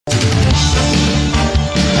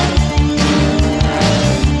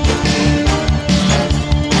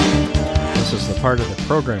part of the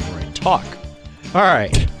program where I talk. All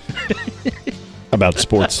right. About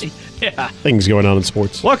sports. Yeah. Things going on in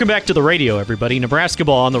sports. Welcome back to the radio, everybody. Nebraska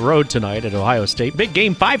ball on the road tonight at Ohio State. Big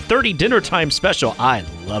game, 5:30 dinner time special. I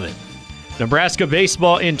love it. Nebraska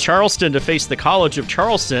baseball in Charleston to face the College of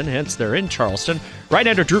Charleston, hence they're in Charleston. Right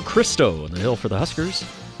under Drew Christo on the hill for the Huskers.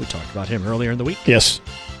 We talked about him earlier in the week. Yes.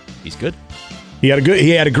 He's good. He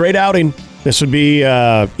had a great outing. This would be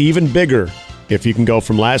even bigger if you can go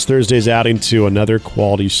from last Thursday's outing to another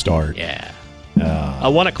quality start. Yeah.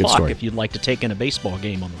 1 o'clock if you'd like to take in a baseball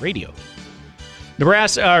game on the radio. We're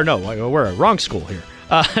a wrong school here.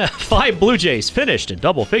 5 Blue Jays finished in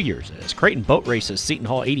double figures as Creighton boat races Seton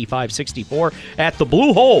Hall 85-64 at the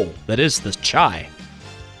Blue Hole. That is the Chai.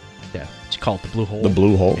 Yeah, it's called the Blue Hole. The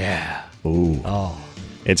Blue Hole? Yeah. Ooh. Oh.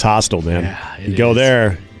 It's hostile, man. Yeah, you go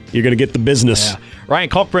there, you're going to get the business. Yeah. Ryan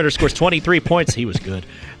Kalkbrenner scores 23 points. He was good.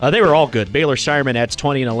 They were all good. Baylor Shireman adds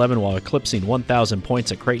 20 and 11 while eclipsing 1,000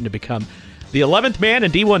 points at Creighton to become the 11th man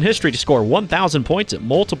in D1 history to score 1,000 points at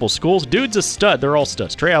multiple schools. Dude's a stud. They're all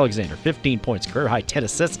studs. Trey Alexander, 15 points, career high 10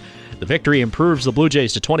 assists. The victory improves the Blue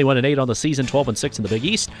Jays to 21-8 on the season, 12-6 in the Big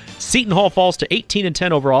East. Seton Hall falls to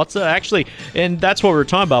 18-10 overall. It's and that's what we were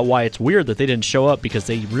talking about, why it's weird that they didn't show up, because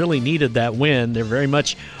they really needed that win. They're very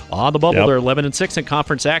much on the bubble. Yep. They're 11-6 in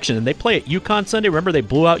conference action, and they play at UConn Sunday. Remember, they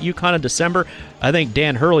blew out UConn in December. I think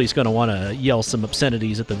Dan Hurley's going to want to yell some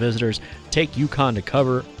obscenities at the visitors. Take UConn to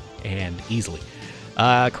cover, and easily.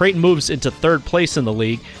 Creighton moves into third place in the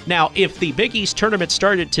league. Now, if the Big East tournament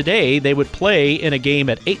started today, they would play in a game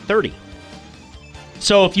at 8:30.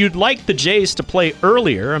 So if you'd like the Jays to play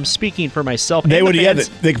earlier, I'm speaking for myself. They would,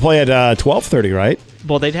 they could play at 12:30, right?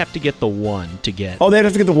 Well, they'd have to get the 1 to get. Oh, they'd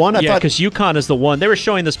have to get the 1? Yeah, because UConn is the 1. They were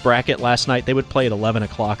showing this bracket last night. They would play at 11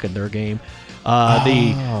 o'clock in their game.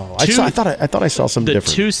 I thought I saw something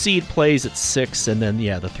different. The 2 seed plays at 6, and then,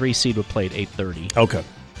 the 3 seed would play at 8:30. Okay.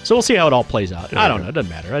 So we'll see how it all plays out. I don't know. It doesn't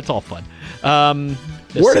matter. It's all fun.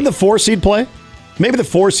 Where did the 4 seed play? Maybe the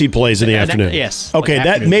 4 seed plays in the afternoon. Yes.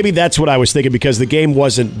 Okay, maybe that's what I was thinking, because the game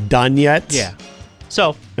wasn't done yet. Yeah.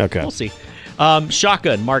 So we'll see.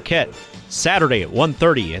 Shotgun Marquette Saturday at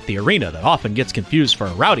 1:30 at the arena that often gets confused for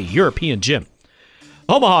a rowdy European gym.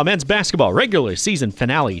 Omaha men's basketball regular season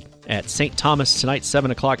finale at St. Thomas tonight,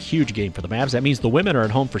 7 o'clock. Huge game for the Mavs. That means the women are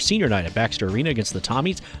at home for senior night at Baxter Arena against the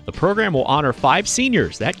Tommies. The program will honor 5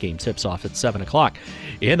 seniors. That game tips off at 7 o'clock.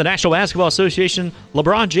 In the National Basketball Association,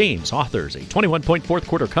 LeBron James authors a 21-point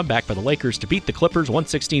fourth-quarter comeback by the Lakers to beat the Clippers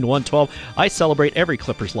 116-112. I celebrate every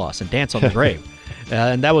Clippers loss and dance on the grave.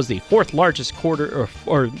 And that was the fourth largest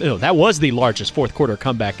that was the largest fourth-quarter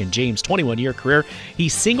comeback in James' 21-year career. He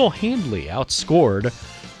single-handedly outscored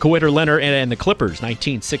Kawhi Leonard and the Clippers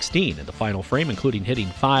 19-16 in the final frame, including hitting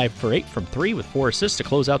 5 for 8 from 3 with 4 assists to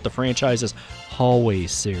close out the franchise's Hallway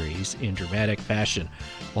Series in dramatic fashion.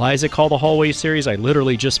 Why is it called the Hallway Series? I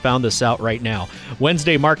literally just found this out right now.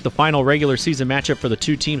 Wednesday marked the final regular season matchup for the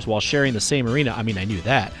two teams while sharing the same arena. I mean, I knew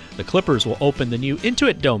that. The Clippers will open the new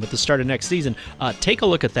Intuit Dome at the start of next season. Take a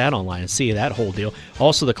look at that online and see that whole deal.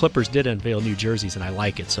 Also, the Clippers did unveil new jerseys, and I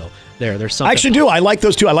like it. So there's something. I actually do. I like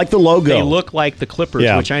those too. I like the logo. They look like the Clippers,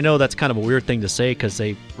 which I know that's kind of a weird thing to say because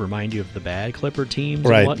they remind you of the bad Clipper teams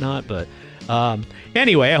and whatnot, but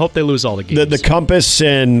anyway, I hope they lose all the games. The compass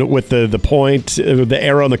and with the point, the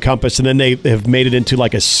arrow and the compass, and then they have made it into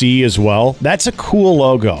like a C as well. That's a cool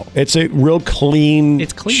logo. It's a real clean,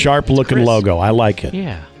 sharp-looking logo. I like it.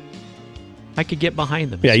 Yeah. I could get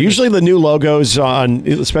behind them. Yeah, usually the new logos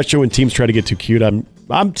especially when teams try to get too cute,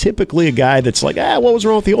 I'm typically a guy that's like, what was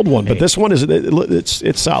wrong with the old one? But this one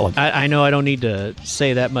it's solid. I know I don't need to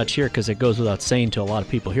say that much here because it goes without saying to a lot of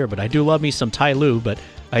people here, but I do love me some Ty Lue, but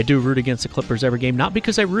I do root against the Clippers every game, not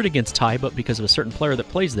because I root against Ty, but because of a certain player that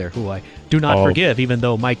plays there who I do not forgive, even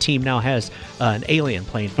though my team now has an alien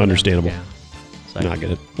playing for Understandable. them. So I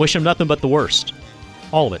get it. Wish them nothing but the worst.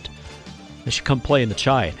 All of it. They should come play in the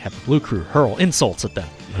Chai and have the Blue Crew hurl insults at them.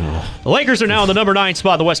 The Lakers are now in the number 9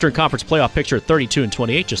 spot in the Western Conference playoff picture at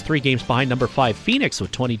 32-28, just 3 games behind number 5 Phoenix with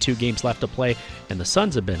 22 games left to play, and the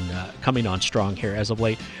Suns have been coming on strong here as of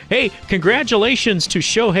late. Hey, congratulations to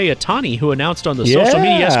Shohei Ohtani, who announced on the social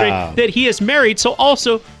media yesterday that he is married, so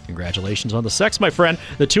also congratulations on the sex, my friend.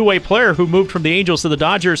 The two-way player who moved from the Angels to the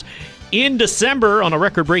Dodgers in December on a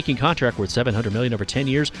record-breaking contract worth $700 million over 10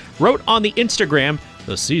 years, wrote on the Instagram,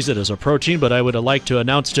 "The season is approaching, but I would like to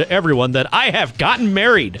announce to everyone that I have gotten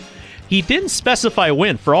married." He didn't specify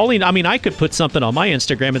when. For all I could put something on my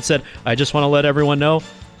Instagram and said, "I just want to let everyone know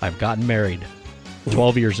I've gotten married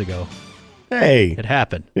 12 years ago." Hey. It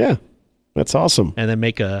happened. Yeah. That's awesome. And then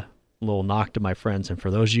make a little knock to my friends. And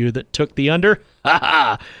for those of you that took the under,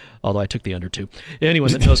 although I took the under too.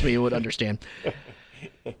 Anyone that knows me would understand.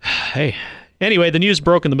 Hey. Anyway, the news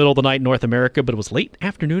broke in the middle of the night in North America, but it was late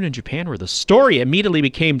afternoon in Japan where the story immediately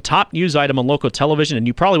became top news item on local television, and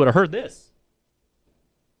you probably would have heard this.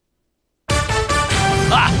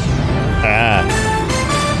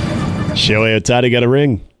 Shohei Ohtani got a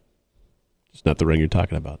ring. It's not the ring you're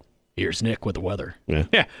talking about. Here's Nick with the weather.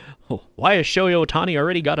 Yeah. Oh, why has Shohei Ohtani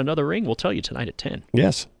already got another ring? We'll tell you tonight at 10.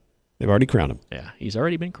 Yes. They've already crowned him. Yeah, he's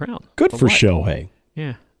already been crowned. Good for Shohei.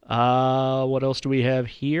 Yeah. What else do we have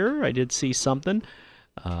here? I did see something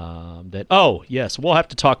yes, we'll have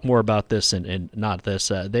to talk more about this and not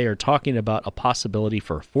this. They are talking about a possibility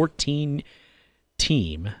for a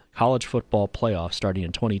 14-team college football playoff starting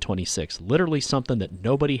in 2026. Literally something that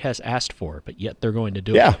nobody has asked for, but yet they're going to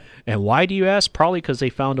do it. And why do you ask? Probably because they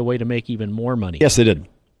found a way to make even more money. Yes, they did.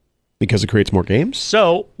 Because it creates more games.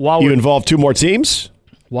 So while you involve 2 more teams.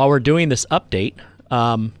 While we're doing this update,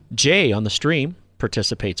 Jay on the stream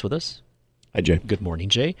participates with us. Hi, Jay. Good morning,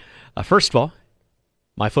 Jay. First of all,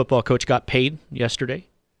 my football coach got paid yesterday.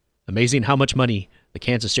 Amazing how much money the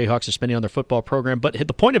Kansas Jayhawks are spending on their football program. But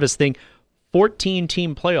the point of his thing,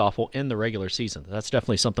 14-team playoff will end the regular season. That's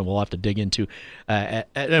definitely something we'll have to dig into.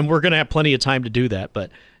 And we're going to have plenty of time to do that.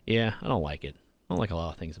 But, yeah, I don't like it. I don't like a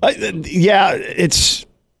lot of things about it. Yeah,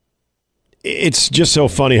 it's just so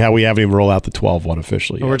funny how we haven't even rolled out the 12-1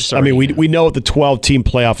 officially yet. We know what the 12-team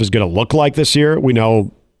playoff is going to look like this year. We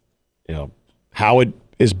know, how it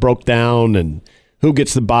is broke down and who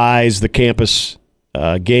gets the buys, the campus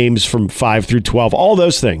games from 5 through 12, all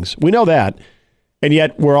those things. We know that, and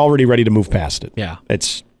yet we're already ready to move past it. Yeah.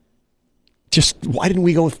 It's just, why didn't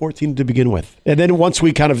we go with 14 to begin with? And then once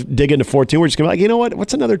we kind of dig into 14, we're just going to be like, you know what?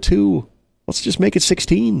 What's another 2? Let's just make it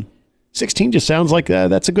 16. 16 just sounds like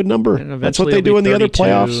that's a good number. That's what they do in the other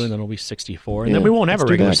playoffs. And then it'll be 64. And then we won't have a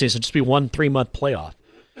regular season. It'll just be 1 3-month playoff.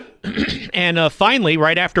 And finally,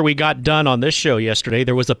 right after we got done on this show yesterday,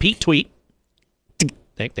 there was a Pete tweet.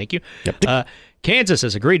 Thank you. Yep. Kansas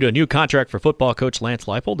has agreed to a new contract for football coach Lance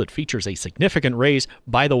Leipold that features a significant raise.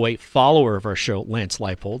 By the way, follower of our show, Lance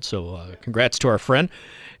Leipold. So congrats to our friend.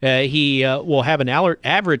 He will have an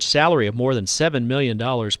average salary of more than $7 million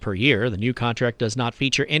per year. The new contract does not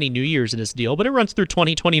feature any New Year's in his deal, but it runs through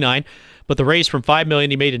 2029. But the raise from $5 million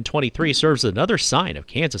he made in 23 serves as another sign of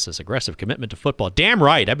Kansas's aggressive commitment to football. Damn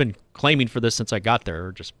right. I've been claiming for this since I got there,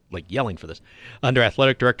 or just like yelling for this. Under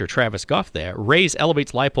athletic director Travis Goff, there raise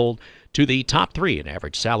elevates Leipold to the top 3 in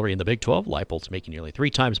average salary in the Big 12. Leipold's making nearly 3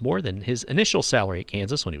 times more than his initial salary at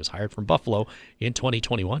Kansas when he was hired from Buffalo in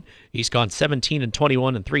 2021. He's gone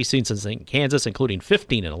 17-21 in 3 seasons in Kansas, including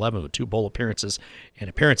 15-11 with 2 bowl appearances and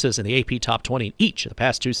appearances in the AP Top 20 in each of the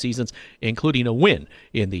past 2 seasons, including a win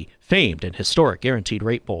in the famed and historic Guaranteed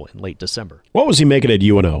Rate Bowl in late December. What was he making at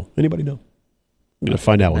UNO? Anybody know? I'm going to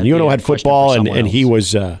find out. When UNO had football and he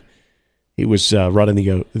was running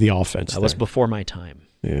the offense. That was before my time.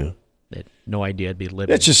 Yeah. I had no idea I'd be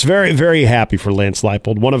living. It's just very, very happy for Lance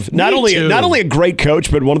Leipold. One of not only a great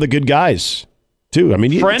coach, but one of the good guys too. I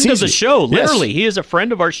mean, friend of the show. Literally, yes. He is a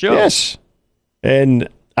friend of our show. Yes. And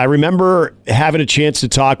I remember having a chance to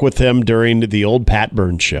talk with him during the old Pat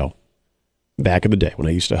Burns show back in the day when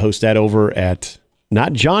I used to host that over at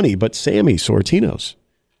not Johnny but Sammy Sorrentino's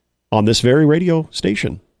on this very radio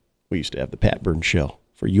station. We used to have the Pat Burns show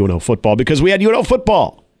for UNO football because we had UNO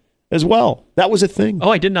football as well. That was a thing.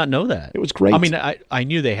 Oh, I did not know that. It was great. I mean, I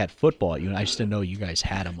knew they had football at UNO. I just didn't know you guys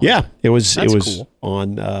had them. Yeah, it was cool.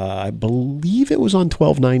 On, I believe it was on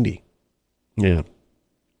 1290. Yeah.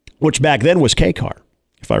 Which back then was K-Car,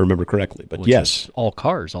 if I remember correctly. But yes. All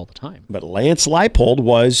cars all the time. But Lance Leipold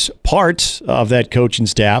was part of that coaching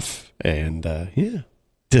staff. And,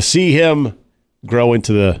 to see him grow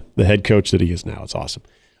into the head coach that he is now, it's awesome.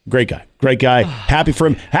 Great guy. Happy for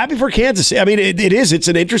him. Happy for Kansas. I mean, it's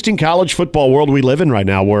an interesting college football world we live in right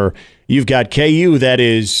now where you've got KU that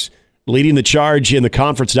is leading the charge in the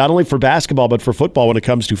conference, not only for basketball, but for football when it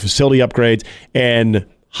comes to facility upgrades and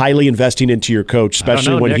highly investing into your coach,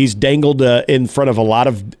 especially when Nick, he's dangled in front of a lot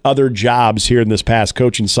of other jobs here in this past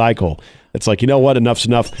coaching cycle. It's like, you know what? Enough's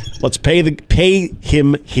enough. Let's pay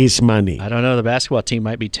him his money. I don't know. The basketball team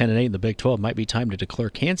might be 10-8 in the Big 12. Might be time to declare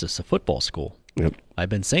Kansas a football school. Yep. I've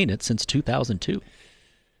been saying it since 2002.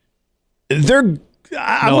 I'm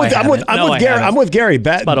with Gary.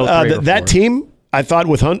 That team, I thought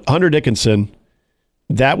with Hunter Dickinson,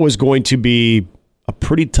 that was going to be a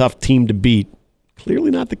pretty tough team to beat.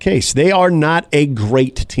 Clearly not the case. They are not a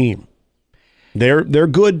great team. They're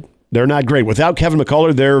good. They're not great. Without Kevin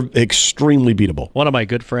McCullough, they're extremely beatable. One of my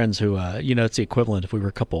good friends who, it's the equivalent if we were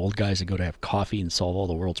a couple old guys that go to have coffee and solve all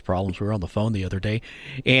the world's problems. We were on the phone the other day,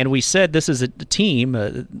 and we said this is a team,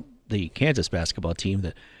 the Kansas basketball team,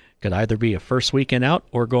 that could either be a first weekend out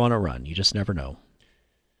or go on a run. You just never know.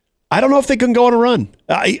 I don't know if they can go on a run.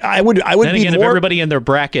 I would then be again, more... if everybody in their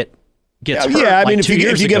bracket gets hurt, I mean, like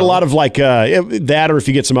if you get a lot of that, or if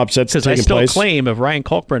you get some upsets taking place. Because I still claim if Ryan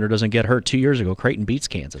Kalkbrenner doesn't get hurt 2 years ago, Creighton beats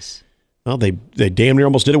Kansas. Well, they damn near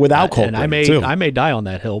almost did it without Kalkbrenner, and I may die on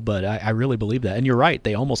that hill, but I really believe that. And you're right,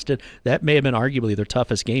 they almost did. That may have been arguably their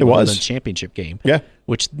toughest game other than the championship game,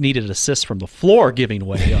 which needed assists from the floor giving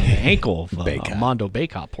way on the ankle of Mondo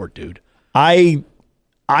Baycott, poor dude. I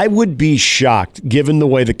would be shocked, given the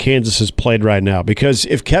way that Kansas has played right now, because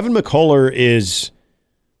if Kevin McCullough is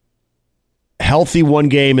healthy one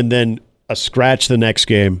game and then a scratch the next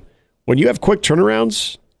game, when you have quick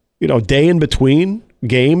turnarounds, day in between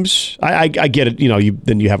games, I get it.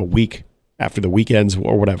 Then you have a week after the weekends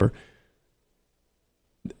or whatever.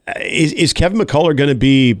 Is Kevin McCullough going to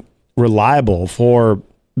be reliable for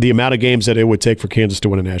the amount of games that it would take for Kansas to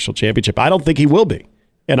win a national championship? I don't think he will be.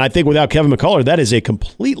 And I think without Kevin McCullough, that is a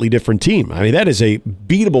completely different team. I mean, that is a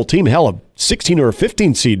beatable team. Hell, a 16 or a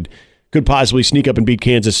 15 seed could possibly sneak up and beat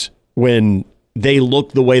Kansas when they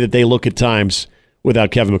look the way that they look at times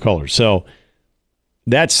without Kevin McCullough. So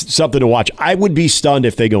that's something to watch. I would be stunned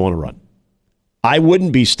if they go on a run. I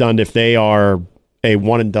wouldn't be stunned if they are a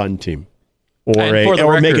one-and-done team or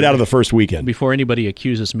make it out of the first weekend. Before anybody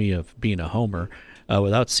accuses me of being a homer,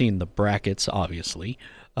 without seeing the brackets, obviously,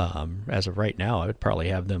 as of right now, I would probably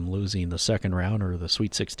have them losing the second round or the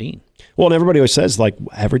Sweet 16. Well, and everybody always says,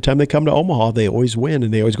 every time they come to Omaha, they always win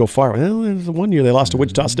and they always go far. Well, there's the one year they lost to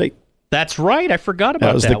Wichita State. That's right. I forgot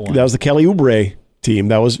about that one. That was the Kelly Oubre team.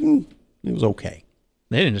 That was it was okay.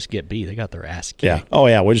 They didn't just get beat; they got their ass kicked. Yeah. Oh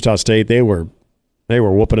yeah, Wichita State. They were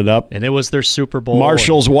whooping it up. And it was their Super Bowl.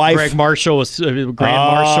 Marshall's wife, Greg Marshall, was Grand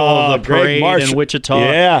Marshal of the parade in Wichita.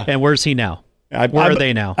 Yeah. And where's he now? Where are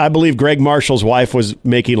they now? I believe Greg Marshall's wife was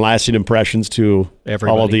making lasting impressions to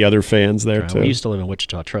everybody. All of the other fans there too. We used to live in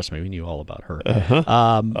Wichita. Trust me, we knew all about her.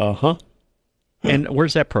 And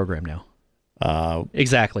where's that program now?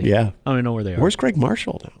 Exactly. Yeah. I don't know where they are. Where's Greg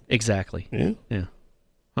Marshall now? Exactly. Yeah.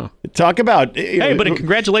 Huh. Talk about... Hey, but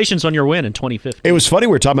congratulations on your win in 2015. It was funny.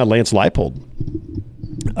 We were talking about Lance Leipold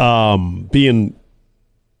being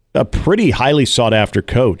a pretty highly sought-after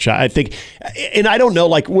coach. I think... And I don't know,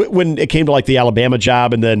 when it came to the Alabama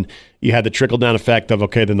job, and then you had the trickle-down effect of,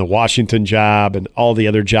 then the Washington job and all the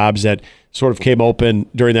other jobs that sort of came open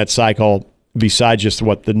during that cycle, besides just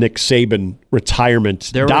what the Nick Saban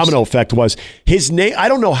retirement domino effect was. His name, I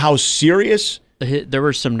don't know how serious. There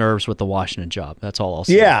were some nerves with the Washington job. That's all I'll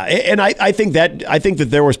say. Yeah, and I think that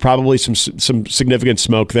there was probably some significant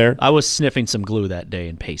smoke there. I was sniffing some glue that day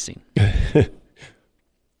and pacing.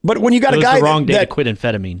 But when you got a guy the wrong day to quit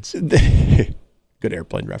amphetamines. Good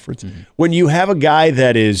airplane reference. Mm-hmm. When you have a guy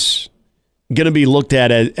that is going to be looked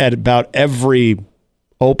at about every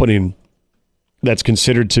opening that's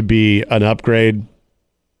considered to be an upgrade,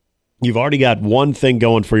 you've already got one thing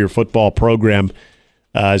going for your football program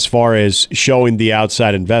as far as showing the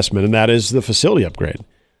outside investment, and that is the facility upgrade.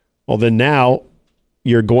 Well, then now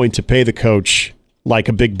you're going to pay the coach like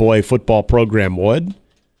a big boy football program would.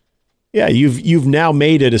 Yeah, you've now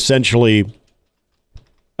made it essentially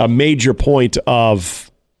a major point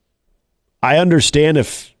of, I understand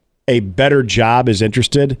if a better job is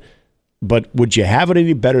interested, but would you have it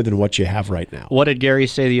any better than what you have right now? What did Gary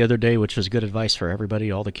say the other day, which was good advice for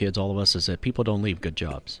everybody, all the kids, all of us, is that people don't leave good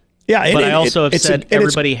jobs. Yeah, but I also have said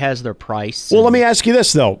everybody has their price. Well, let me ask you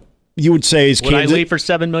this, though. You would say, would I leave for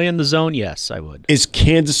 $7 million in the zone? Yes, I would. Is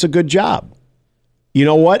Kansas a good job? You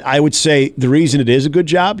know what? I would say the reason it is a good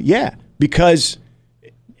job, because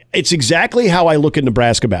it's exactly how I look at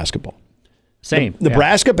Nebraska basketball. Same.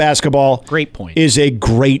 Nebraska basketball great point. Is a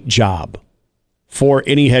great job for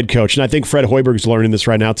any head coach. And I think Fred Hoiberg's learning this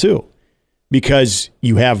right now too, because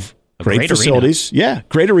you have great facilities. Arena. Yeah,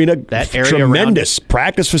 great arena. That area tremendous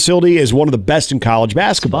practice facility is one of the best in college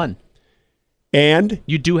basketball. It's fun. And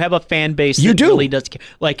you do have a fan base that really does,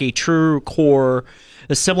 like a true core,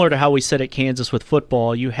 similar to how we said at Kansas with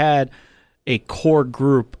football. You had a core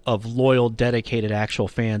group of loyal, dedicated, actual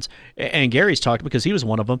fans. And Gary's talked, because he was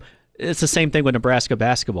one of them. It's the same thing with Nebraska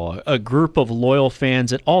basketball. A group of loyal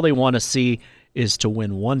fans that all they want to see is to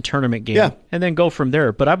win one tournament game and then go from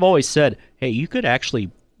there. But I've always said, hey, you could actually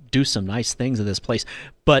do some nice things in this place.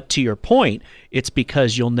 But to your point, it's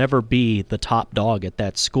because you'll never be the top dog at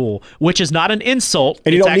that school, which is not an insult.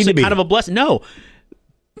 And it's don't actually need to be. kind of a blessing. No.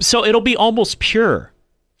 So it'll be almost pure.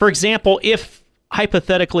 For example, if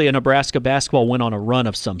hypothetically a Nebraska basketball went on a run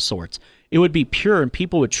of some sorts, it would be pure and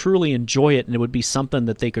people would truly enjoy it, and it would be something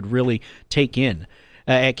that they could really take in.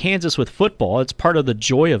 At Kansas with football, it's part of the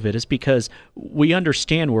joy of it is because we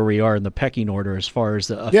understand where we are in the pecking order as far as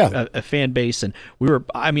a fan base. And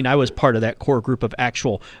I was part of that core group of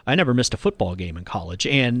I never missed a football game in college.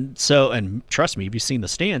 And trust me, if you've seen the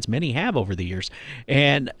stands, many have over the years.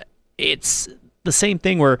 And it's the same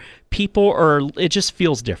thing where it just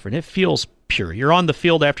feels different. It feels pure. You're on the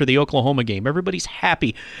field after the Oklahoma game. Everybody's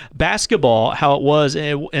happy. Basketball, how it was,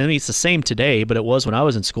 it's the same today, but it was when I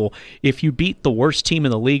was in school. If you beat the worst team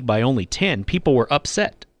in the league by only 10, people were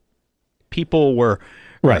upset. People were,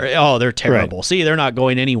 oh, they're terrible. Right. See, they're not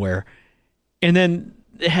going anywhere. And then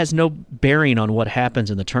it has no bearing on what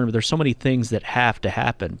happens in the tournament. There's so many things that have to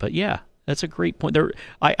happen. But yeah, that's a great point.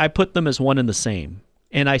 I put them as one and the same.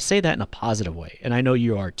 And I say that in a positive way, and I know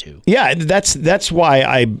you are too. Yeah, that's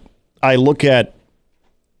why I look at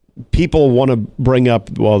people want to bring up,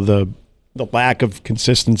 the lack of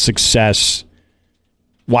consistent success.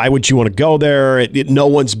 Why would you want to go there? No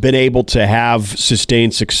one's been able to have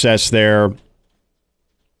sustained success there.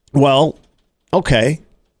 Well, okay.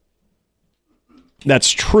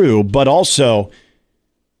 That's true, but also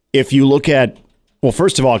if you look at,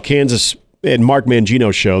 first of all, Kansas and Mark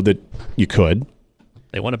Mangino showed that you could.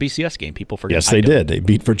 They won a BCS game. People forget. Yes, they did. They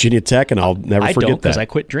beat Virginia Tech, and I'll never forget that. I don't, because I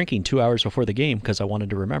quit drinking 2 hours before the game because I wanted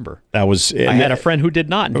to remember. I had a friend who did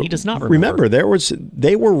not, and he does not remember.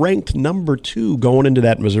 They were ranked number 2 going into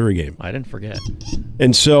that Missouri game. I didn't forget.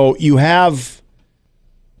 And so you've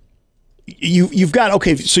got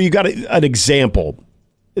an example.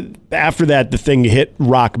 After that, the thing hit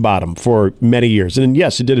rock bottom for many years, and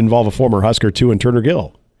yes, it did involve a former Husker too, in Turner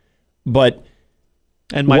Gill, but.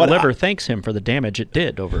 And my liver thanks him for the damage it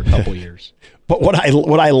did over a couple years. But what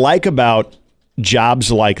I like about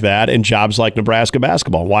jobs like that and jobs like Nebraska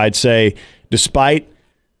basketball, why I'd say, despite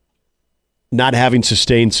not having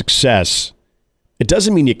sustained success, it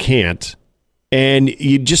doesn't mean you can't. And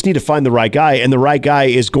you just need to find the right guy. And the right guy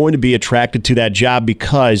is going to be attracted to that job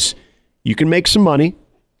because you can make some money.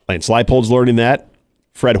 Lance Leipold's learning that.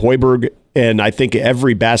 Fred Hoiberg, and I think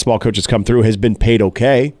every basketball coach that's come through has been paid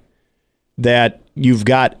okay. That you've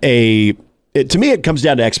got to me, it comes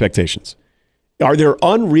down to expectations. Are there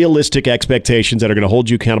unrealistic expectations that are going to hold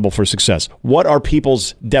you accountable for success? What are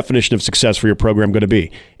people's definition of success for your program going to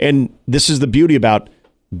be? And this is the beauty about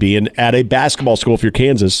being at a basketball school if you're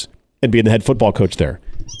Kansas and being the head football coach there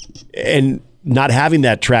and not having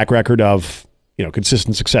that track record of,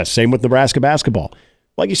 consistent success. Same with Nebraska basketball.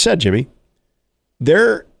 Like you said, Jimmy,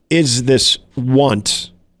 there is this want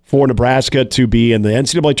for Nebraska to be in the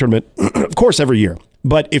NCAA tournament, of course, every year.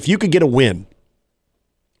 But if you could get a win,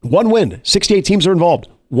 one win, 68 teams are involved,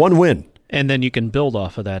 one win. And then you can build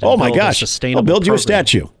off of that. Oh, my gosh. I'll build you a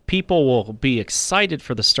statue. People will be excited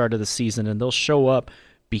for the start of the season, and they'll show up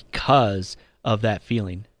because of that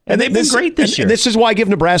feeling. And they've been great this year. And this is why I give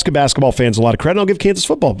Nebraska basketball fans a lot of credit. I'll give Kansas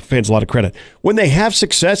football fans a lot of credit. When they have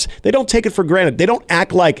success, they don't take it for granted. They don't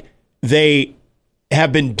act like they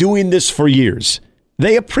have been doing this for years.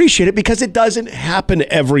 They appreciate it because it doesn't happen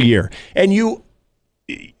every year. And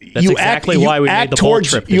That's exactly why we made the bowl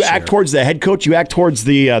trip this year. You act towards the head coach. You act towards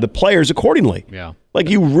the players accordingly. Yeah. Like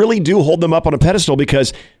you really do hold them up on a pedestal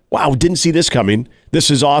because, wow, didn't see this coming. This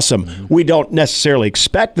is awesome. Mm-hmm. We don't necessarily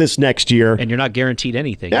expect this next year. And you're not guaranteed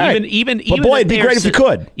anything. Yeah. But boy, it'd be great if you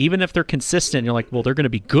could. Even if they're consistent, you're like, well, they're going to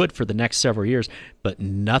be good for the next several years. But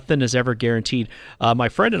nothing is ever guaranteed. My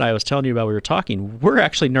friend and I was telling you about, we were talking, we're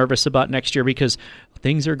actually nervous about next year because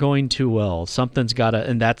things are going too well. Something's got to,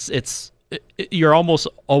 and you're almost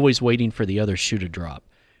always waiting for the other shoe to drop.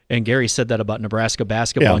 And Gary said that about Nebraska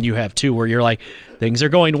basketball, and you have too, where you're like, things are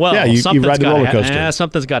going well. Yeah, you ride the roller coaster.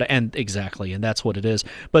 Something's got to end. Exactly, and that's what it is.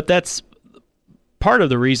 But that's part of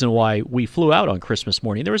the reason why we flew out on Christmas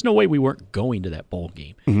morning. There was no way we weren't going to that bowl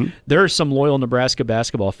game. Mm-hmm. There are some loyal Nebraska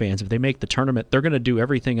basketball fans. If they make the tournament, they're going to do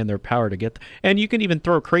everything in their power to get there. And you can even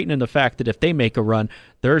throw Creighton in the fact that if they make a run,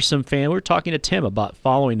 there are some fans. We were talking to Tim about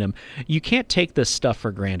following them. You can't take this stuff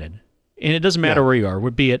for granted. And it doesn't matter where you are.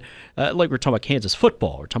 Be it like we're talking about Kansas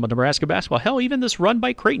football, we're talking about Nebraska basketball. Hell, even this run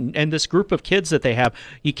by Creighton and this group of kids that they have,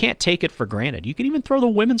 you can't take it for granted. You can even throw the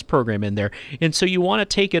women's program in there. And so you want to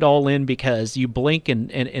take it all in because you blink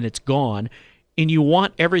and it's gone. And you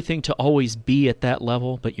want everything to always be at that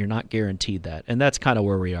level, but you're not guaranteed that. And that's kind of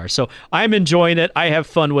where we are. So I'm enjoying it. I have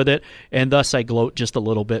fun with it. And thus I gloat just a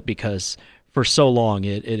little bit because for so long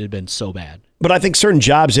it had been so bad. But I think certain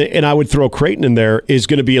jobs, and I would throw Creighton in there, is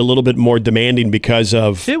going to be a little bit more demanding because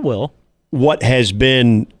of what has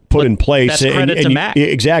been put in place. That's credit to Matt.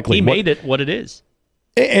 Exactly. He made it what it is.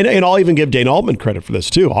 And I'll even give Dane Altman credit for this,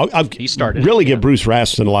 too. He started. Really give Bruce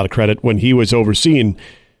Rasmussen a lot of credit when he was overseeing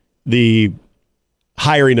the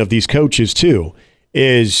hiring of these coaches, too,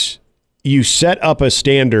 is you set up a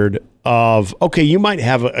standard of, okay, you might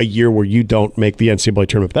have a year where you don't make the NCAA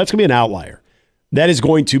tournament, but that's going to be an outlier. That is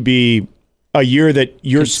going to be a year that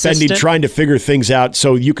you're spending trying to figure things out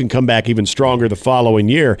so you can come back even stronger the following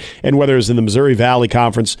year. And whether it's in the Missouri Valley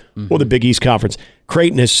Conference or the Big East Conference,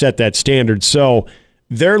 Creighton has set that standard. So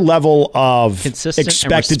their level of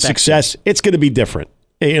expected success, it's going to be different.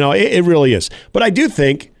 It really is. But I do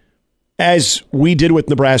think, as we did with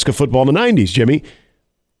Nebraska football in the 90s, Jimmy,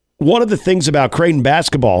 one of the things about Creighton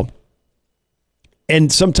basketball,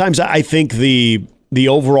 and sometimes I think the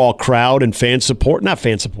overall crowd and not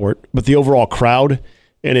fan support, but the overall crowd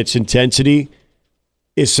and its intensity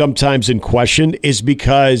is sometimes in question, is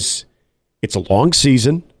because it's a long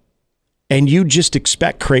season and you just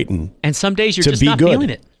expect Creighton and some days you're to just be not good. feeling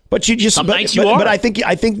it. But you just some nights you are. But I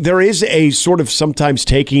think there is a sort of sometimes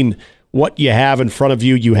taking what you have in front of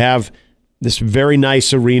you. You have this very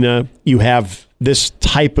nice arena. You have this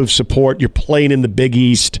type of support. You're playing in the Big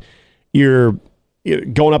East. You're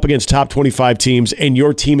going up against top 25 teams, and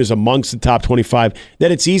your team is amongst the top 25,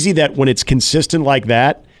 that it's easy that when it's consistent like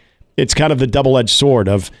that, it's kind of the double-edged sword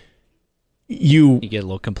of you get a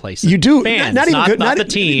little complacent. You do. Fans, not the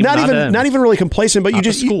team. Not even really complacent, but you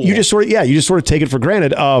just sort of take it for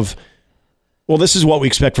granted of, well, this is what we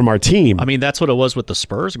expect from our team. I mean, that's what it was with the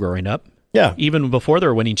Spurs growing up. Yeah. Even before they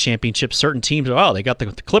were winning championships, certain teams, they got the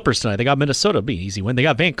Clippers tonight. They got Minnesota, it'll be an easy win. They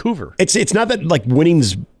got Vancouver. It's not that like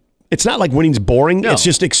winning's boring. No. It's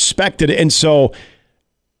just expected. And so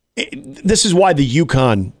this is why the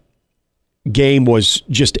UConn game was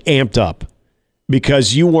just amped up,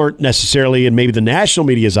 because you weren't necessarily, in maybe the national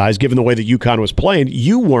media's eyes, given the way that UConn was playing,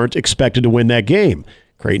 you weren't expected to win that game.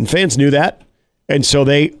 Creighton fans knew that, and so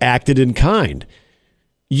they acted in kind.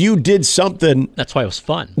 You did something. That's why it was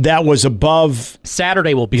fun. That was above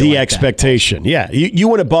Saturday will be the like expectation. Yeah, you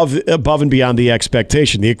went above and beyond the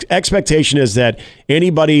expectation. The expectation is that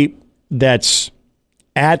anybody that's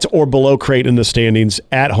at or below Creighton in the standings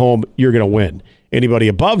at home, you're going to win. Anybody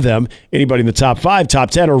above them, anybody in the top 5,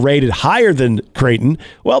 top 10 are rated higher than Creighton.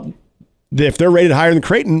 Well, if they're rated higher than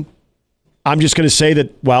Creighton, I'm just going to say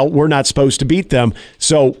that, well, we're not supposed to beat them,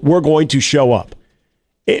 so we're going to show up.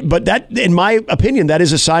 But that, in my opinion, that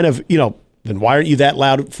is a sign of, then why aren't you that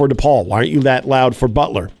loud for DePaul? Why aren't you that loud for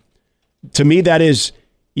Butler? To me, that is,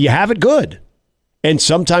 you have it good. And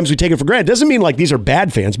sometimes we take it for granted. It doesn't mean like these are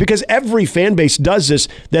bad fans, because every fan base does this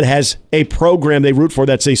that has a program they root for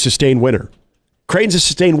that's a sustained winner. Creighton's a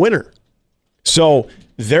sustained winner. So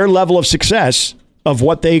their level of success of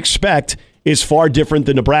what they expect is far different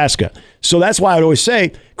than Nebraska. So that's why I would always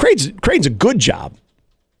say Creighton's a good job.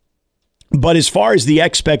 But as far as the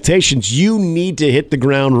expectations, you need to hit the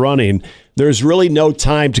ground running. There's really no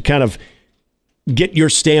time to kind of get your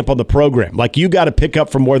stamp on the program. Like, you got to pick up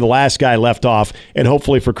from where the last guy left off, and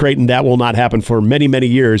hopefully for Creighton that will not happen for many, many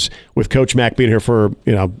years, with Coach Mack being here for,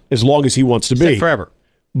 as long as he wants to be. Forever.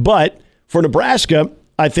 But for Nebraska,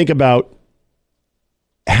 I think about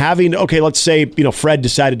having, let's say, Fred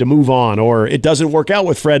decided to move on, or it doesn't work out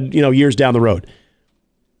with Fred, years down the road.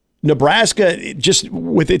 Nebraska, just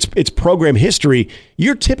with its program history,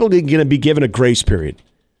 you're typically going to be given a grace period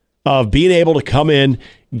of being able to come in,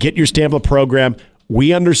 get your stamp of the program.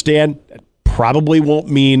 We understand that probably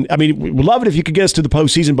won't mean, we'd love it if you could get us to the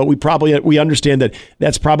postseason, but we understand that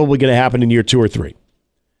that's probably going to happen in year 2 or 3.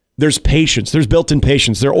 There's patience. There's built-in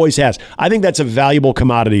patience. There always has. I think that's a valuable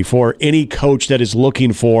commodity for any coach that is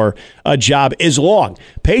looking for a job.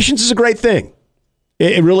 Patience is a great thing.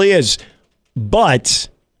 It really is. But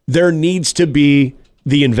there needs to be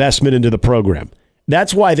the investment into the program.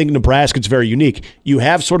 That's why I think Nebraska's very unique. You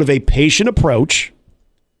have sort of a patient approach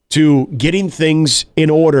to getting things in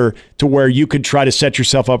order to where you could try to set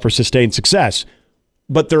yourself up for sustained success.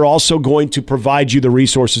 But they're also going to provide you the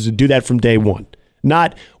resources to do that from day one.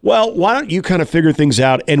 Not, well, why don't you kind of figure things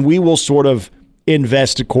out and we will sort of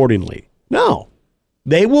invest accordingly. No,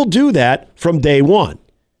 they will do that from day one.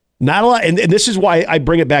 Not a lot, and this is why I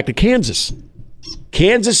bring it back to Kansas.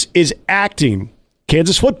 Kansas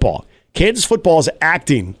football is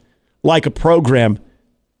acting like a program,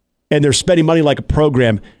 and they're spending money like a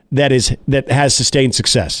program that has sustained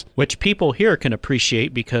success. Which people here can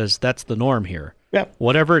appreciate, because that's the norm here. Yeah.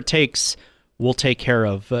 Whatever it takes, we'll take care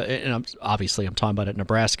of. And I'm talking about it in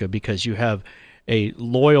Nebraska, because you have a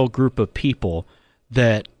loyal group of people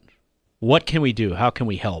that, what can we do? How can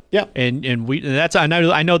we help? Yeah. And that's, I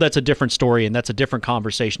know that's a different story, and that's a different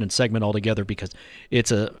conversation and segment altogether, because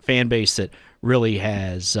it's a fan base that really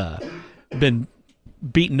has been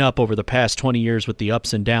beaten up over the past 20 years with the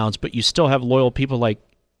ups and downs, but you still have loyal people like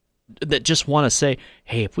that just want to say,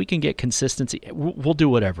 hey, if we can get consistency, we'll do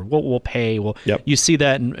whatever. We'll pay. You see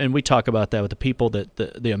that, and we talk about that with the people, that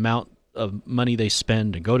the amount of money they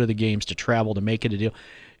spend to go to the games, to travel, to make it a deal.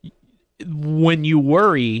 When you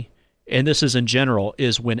worry, and this is in general,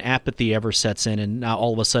 is when apathy ever sets in, and now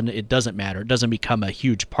all of a sudden it doesn't matter. It doesn't become a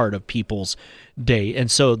huge part of people's day. And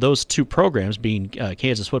so those two programs, being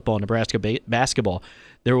Kansas football and Nebraska basketball,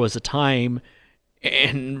 there was a time,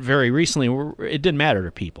 and very recently, where it didn't matter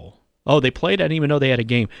to people. Oh, they played? I didn't even know they had a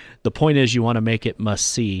game. The point is, you want to make it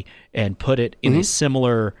must-see and put it in a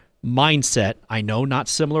similar mindset. I know, not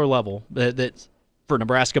similar level, that for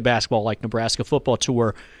Nebraska basketball, like Nebraska football, to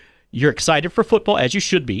where you're excited for football, as you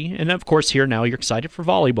should be, and of course here now you're excited for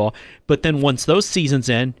volleyball, but then once those seasons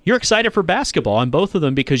end, you're excited for basketball on both of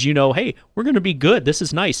them, because you know, hey, we're going to be good. This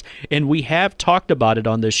is nice. And we have talked about it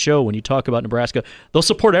on this show. When you talk about Nebraska, they'll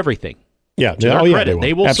support everything. Yeah, to their credit.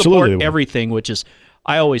 They will support everything, which is,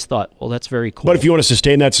 I always thought, well, that's very cool. But if you want to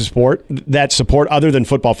sustain that support other than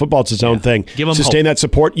football, it's its own thing. Give them sustain hope. that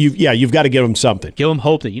support. You've got to give them something. Give them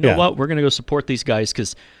hope that, you know what, we're going to go support these guys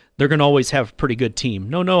because they're going to always have a pretty good team.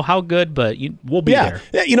 No, how good, but we'll be there.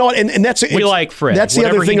 Yeah, you know what, and that's we like Fred. That's the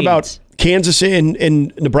other thing about Kansas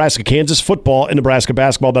and Nebraska, Kansas football and Nebraska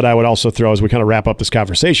basketball that I would also throw as we kind of wrap up this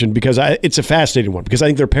conversation, because it's a fascinating one, because I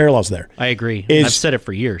think there are parallels there. I agree. I've said it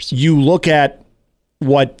for years. You look at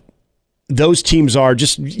what those teams are.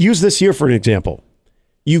 Just use this year for an example.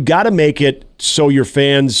 You got to make it so your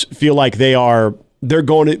fans feel like they're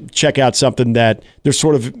going to check out something that they're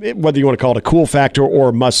sort of, whether you want to call it a cool factor or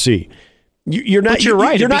a must see. You're not. But you're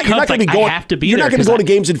right. You're not going to be going. I have to be you're there, not going to go to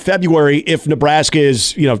games in February if Nebraska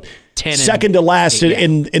is, second to last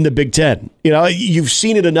in the Big Ten. You've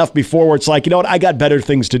seen it enough before where it's like, you know what, I got better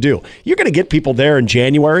things to do. You're going to get people there in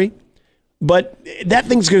January, but that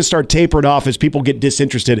thing's going to start tapering off as people get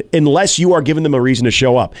disinterested unless you are giving them a reason to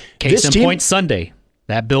show up. Case in point, Sunday.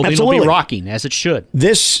 That building will be rocking, as it should.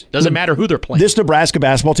 This doesn't matter who they're playing. This Nebraska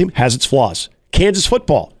basketball team has its flaws. Kansas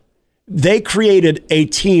football, they created a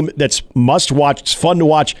team that's must-watch. It's fun to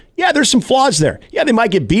watch. Yeah, there's some flaws there. Yeah, they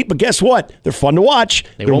might get beat, but guess what? They're fun to watch.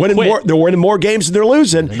 They're winning more games than they're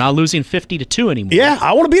losing. They're not losing 50-2 anymore. Yeah,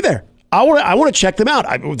 I want to be there. I want to check them out.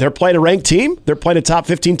 They're playing a ranked team. They're playing a top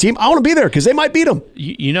 15 team. I want to be there because they might beat them.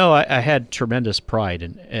 I had tremendous pride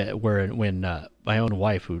in when my own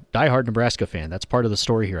wife, who diehard Nebraska fan, that's part of the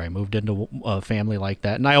story here. I moved into a family like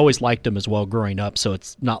that, and I always liked them as well growing up. So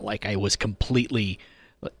it's not like I was completely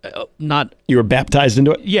not. You were baptized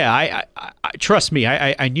into it. Yeah, I trust me.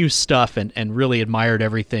 I knew stuff and really admired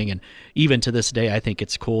everything, and even to this day, I think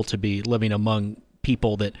it's cool to be living among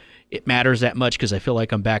people that it matters that much, because I feel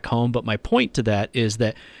like I'm back home. But my point to that is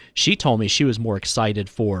that she told me she was more excited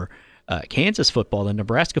for Kansas football than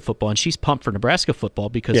Nebraska football, and she's pumped for Nebraska football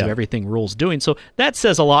because of everything Rule's doing. So that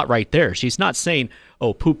says a lot right there. She's not saying,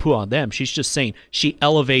 oh, poo-poo on them. She's just saying she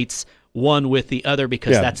elevates one with the other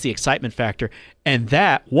because that's the excitement factor. And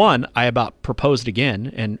that, one, I about proposed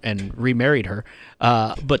again and remarried her.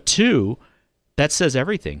 But two, that says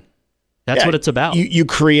everything. That's what it's about. You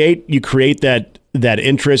create that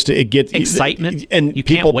interest. It gets excitement, and you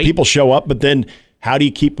can't wait. People show up, but then how do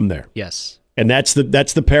you keep them there? Yes, and that's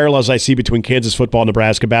the parallels I see between Kansas football and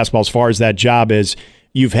Nebraska basketball as far as that job is.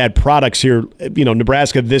 You've had products here,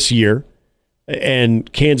 Nebraska this year,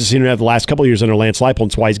 and Kansas the last couple of years under Lance Leipold.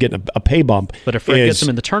 That's why he's getting a pay bump. But if Fred gets them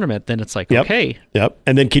in the tournament, then it's like, okay. Yep.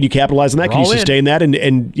 And then can you capitalize on that? Can you sustain that?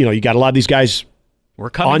 And you got a lot of these guys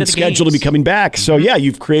on schedule to be coming back. So,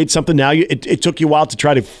 you've created something now. It took you a while to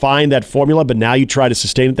try to find that formula, but now you try to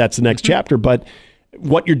sustain it. That's the next chapter. But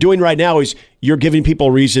what you're doing right now is you're giving people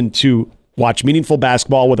a reason to watch meaningful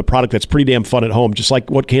basketball with a product that's pretty damn fun at home, just like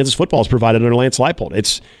what Kansas football has provided under Lance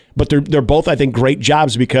Leipold. But they're both, I think, great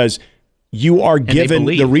jobs because you are given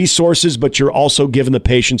the resources, but you're also given the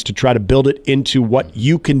patience to try to build it into what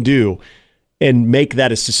you can do and make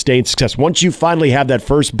that a sustained success. Once you finally have that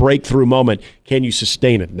first breakthrough moment, can you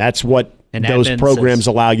sustain it? And that's what those programs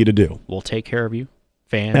allow you to do. We'll take care of you,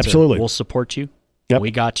 fans. Absolutely. We'll support you. Yep.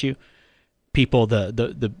 We got you. People,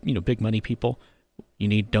 the big money people, you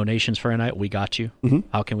need donations for a night, we got you. Mm-hmm.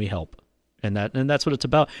 How can we help? And that's what it's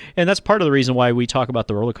about. And that's part of the reason why we talk about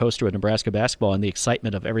the roller coaster with Nebraska basketball and the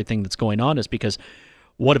excitement of everything that's going on, is because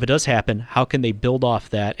what if it does happen? How can they build off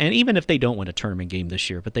that? And even if they don't win a tournament game this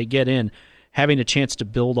year, but they get in, having a chance to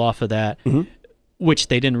build off of that, which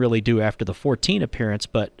they didn't really do after the 14 appearance,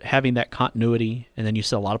 but having that continuity, and then you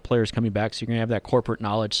see a lot of players coming back, so you're going to have that corporate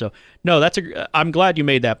knowledge. So, no, I'm glad you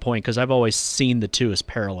made that point, because I've always seen the two as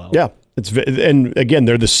parallel. Yeah, and again,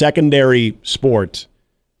 they're the secondary sport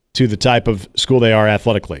to the type of school they are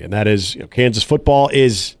athletically, and that is Kansas football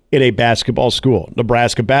is in a basketball school.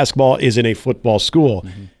 Nebraska basketball is in a football school.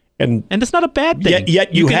 Mm-hmm. And that's not a bad thing.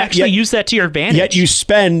 Yet you can actually use that to your advantage. Yet you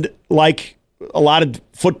spend like a lot of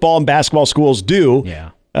football and basketball schools do.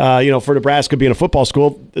 Yeah. For Nebraska being a football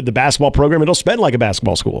school, the basketball program, it'll spend like a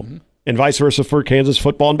basketball school. Mm-hmm. And vice versa for Kansas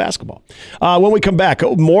football and basketball. When we come back,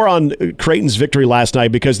 more on Creighton's victory last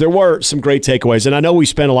night, because there were some great takeaways. And I know we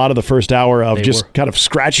spent a lot of the first hour of kind of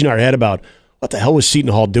scratching our head about what the hell was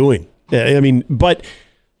Seton Hall doing? I mean, but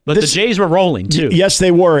the Jays were rolling, too. Yes,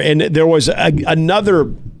 they were. And there was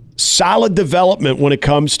another solid development when it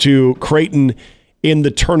comes to Creighton in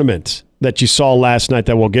the tournament that you saw last night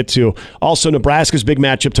that we'll get to. Also, Nebraska's big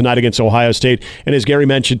matchup tonight against Ohio State. And as Gary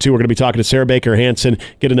mentioned, too, we're going to be talking to Sarah Baker Hansen,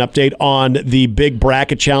 get an update on the big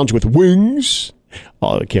bracket challenge with wings.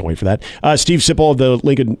 Oh, I can't wait for that. Steve Sipple of the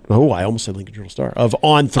Lincoln, I almost said Lincoln Journal-Star, of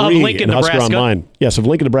On 3 of Lincoln, and Husker Nebraska. Online. Yes, of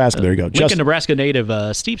Lincoln, Nebraska. There you go. Lincoln, Nebraska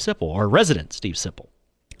native Steve Sipple, or resident Steve Sipple.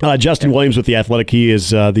 Justin Williams with The Athletic. He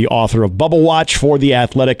is the author of Bubble Watch for The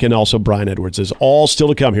Athletic, and also Brian Edwards is all still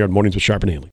to come here on Mornings with Sharp and Haley.